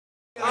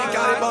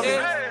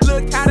Yeah.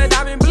 Look how the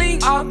diamond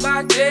blink off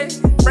my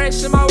chest.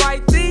 Fresh in my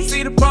white tee,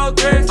 see the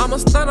progress. I'm a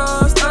stunner,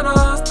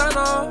 stunner,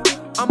 stunner.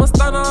 I'm a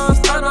stunner,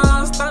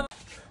 stunner, stunner.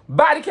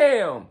 Body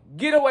cam.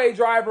 Getaway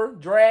driver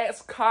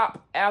drags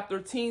cop after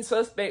teen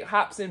suspect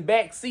hops in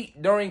back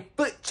seat during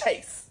foot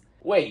chase.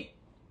 Wait,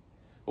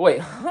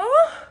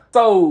 huh?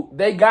 So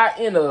they got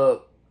in a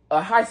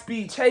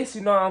high-speed chase,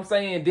 you know what I'm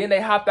saying? Then they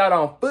hopped out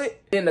on foot.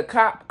 Then the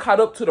cop caught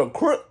up to the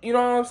crook, you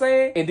know what I'm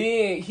saying? And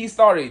then he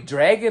started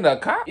dragging the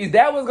cop. Is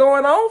that what's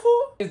going on,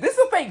 fool? Is this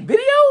a fake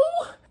video?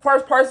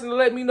 First person to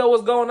let me know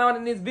what's going on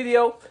in this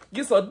video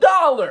gets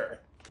 $1.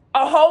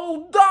 A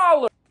whole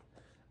 $1.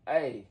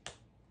 Hey,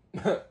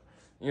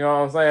 you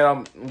know what I'm saying?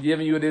 I'm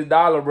giving you this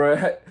 $1,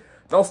 bro.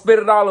 Don't spend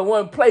it all in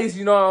one place,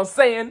 you know what I'm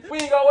saying? We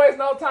ain't gonna waste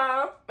no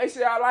time. Make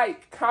sure y'all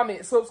like,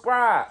 comment,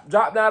 subscribe.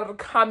 Drop down in the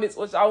comments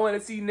what y'all want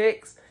to see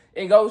next.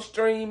 And go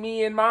stream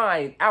me and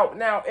mine. Out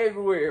now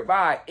everywhere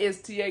by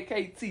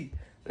STAKT.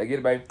 Let's get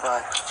it, baby.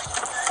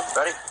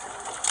 Ready?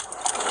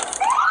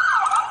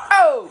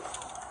 Oh!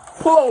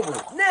 Pull over.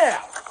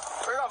 Now!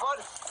 Where you going, bud?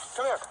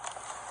 Come here.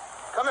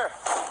 Come here.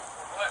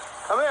 What?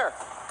 Come here.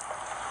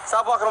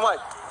 Stop walking away.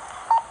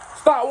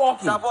 Stop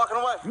walking. Stop walking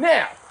away.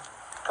 Now!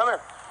 Come here.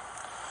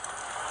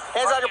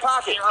 Hands out your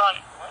pocket.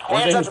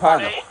 Hands out your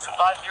pocket.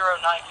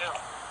 5092.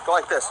 Go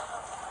like this.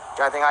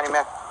 Got anything on you,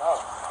 man? No.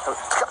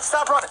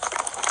 Stop running.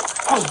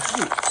 Oh,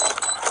 shit.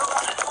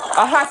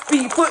 A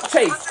high-speed foot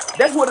chase.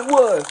 That's what it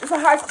was. It's a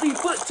high-speed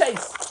foot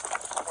chase.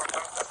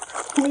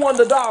 Who won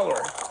the $1?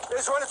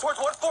 It's running towards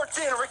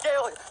 114 in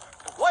Regalia.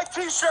 White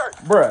t-shirt.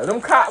 Bruh,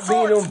 them cops be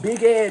in them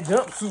big-ass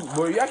jumpsuits,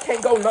 boy. Y'all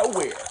can't go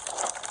nowhere.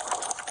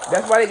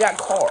 That's why they got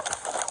cars.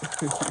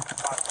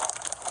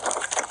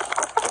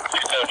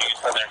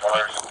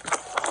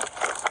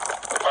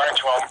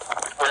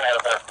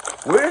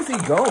 Where is he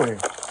going?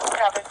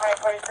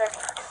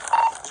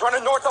 He's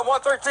running north on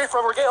 113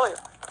 from Regalia.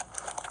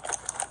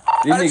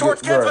 This nigga,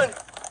 bruh,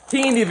 he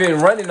ain't even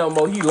running no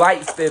more. He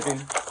light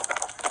stepping.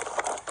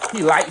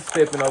 He light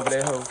stepping over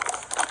that hoe.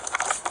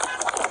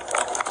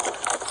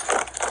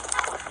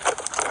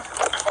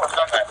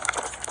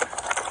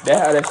 That's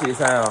how that shit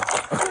sound.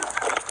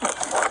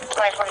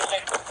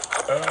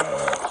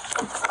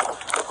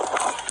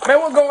 Man,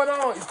 what's going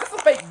on? Is this a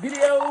fake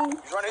video?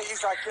 He's running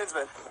east side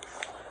Kinsman.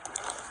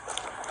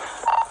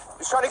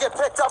 He's trying to get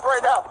picked up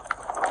right now.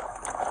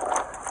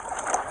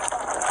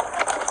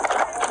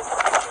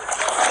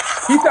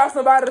 He found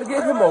somebody to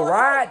give him a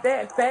ride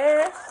that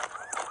fast?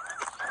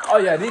 Oh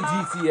yeah, this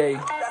GTA.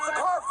 That's a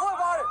car, flip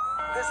on it.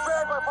 This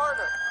dragged my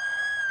partner.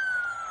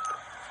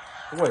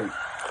 Wait.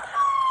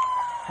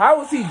 How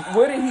was he,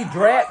 where did he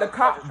drag the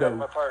cop though?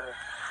 My partner.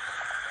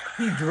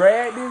 He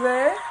dragged his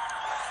ass?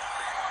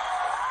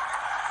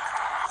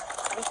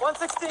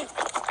 116.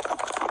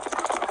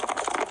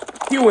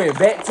 He went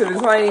back to the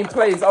same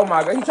place. Oh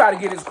my God, he tried to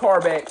get his car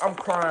back. I'm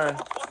crying.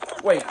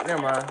 Wait,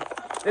 never mind.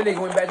 That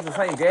nigga went back to the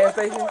same gas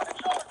station?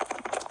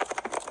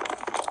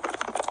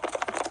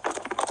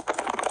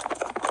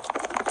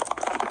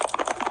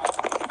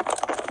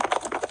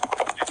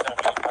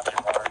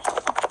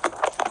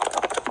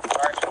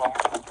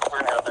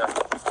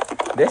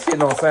 That shit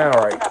don't sound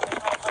right.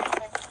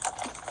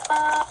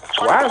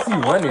 Why is he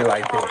running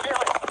like that?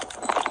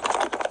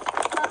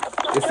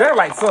 It sounds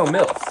like something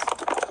else.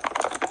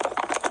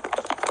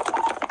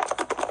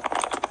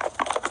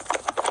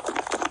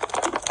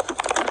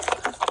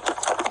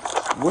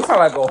 What sound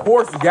like a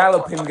horse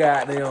galloping,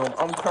 goddamn.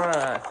 I'm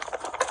crying.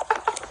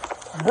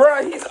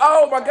 Bruh, he's,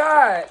 oh my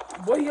God.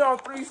 Boy, he on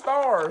 3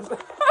 stars.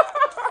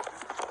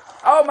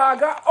 Oh my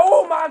God.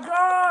 Oh my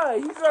God.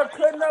 He's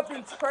cutting up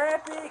in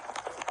traffic.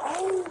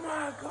 Oh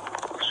my God.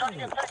 He's trying to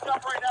get picked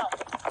up right now.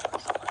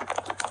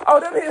 Oh,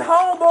 them his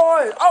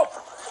homeboys. Oh.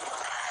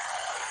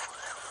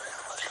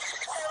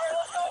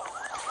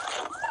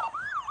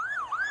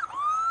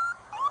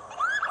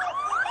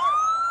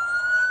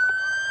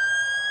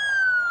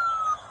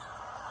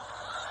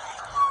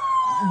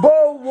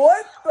 But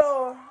what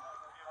the?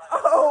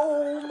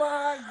 Oh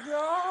my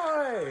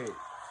God.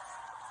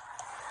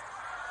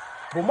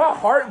 But my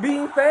heart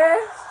beating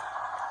fast?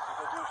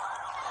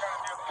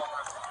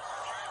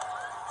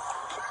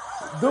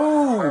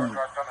 Dude.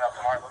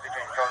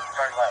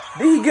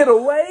 Did he get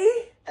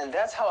away? And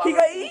that's how He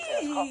got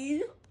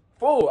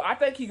fool, I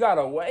think he got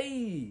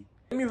away.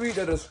 Let me read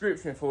the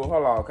description, fool.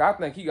 Hold on. I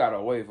think he got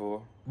away,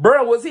 fool.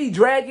 Bro, was he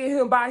dragging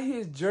him by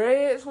his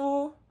dreads,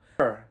 fool?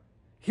 Bro,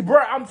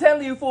 I'm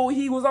telling you, fool,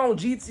 he was on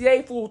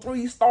GTA, fool,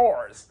 3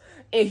 stars.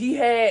 And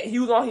he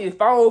was on his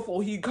phone,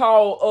 fool. He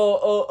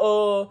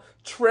called,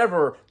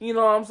 Trevor. You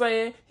know what I'm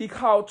saying? He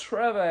called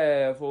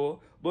Trevor,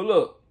 fool. But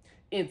look.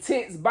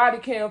 Intense body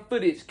cam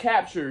footage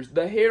captures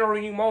the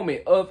harrowing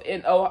moment of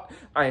an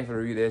I ain't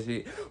finna read that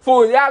shit.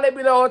 Fool, y'all let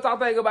me know what y'all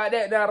think about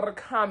that down in the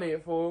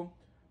comment, fool.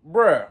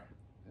 Bruh,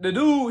 the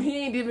dude,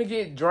 he ain't even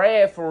get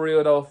dragged for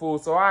real though, fool.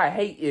 So I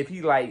hate if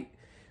he like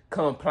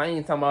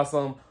complain talking about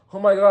some, oh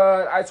my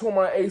God, I tore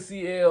my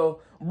ACL.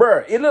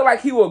 Bruh, it looked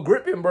like he was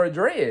gripping bruh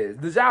dreads.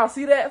 Did y'all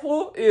see that,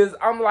 fool?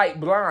 I'm like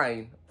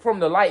blind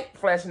from the light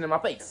flashing in my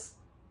face.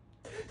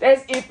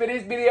 That's it for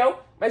this video.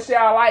 Make sure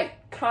y'all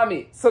like,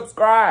 comment,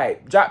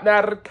 subscribe. Drop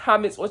down in the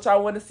comments what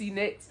y'all want to see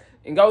next.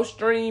 And go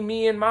stream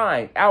me and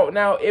mine. Out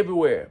now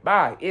everywhere.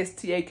 Bye.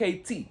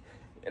 STAKT.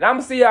 And I'm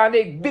going to see y'all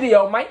next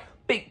video, man.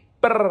 Big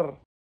brr.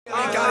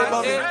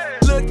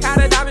 Look how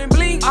the diamond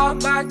blink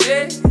off my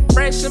chest.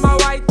 Fresh in my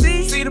white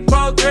tee. See the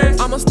progress.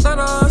 I'm a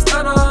stunner,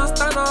 stunner,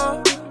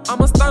 stunner.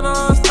 I'm a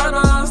stunner.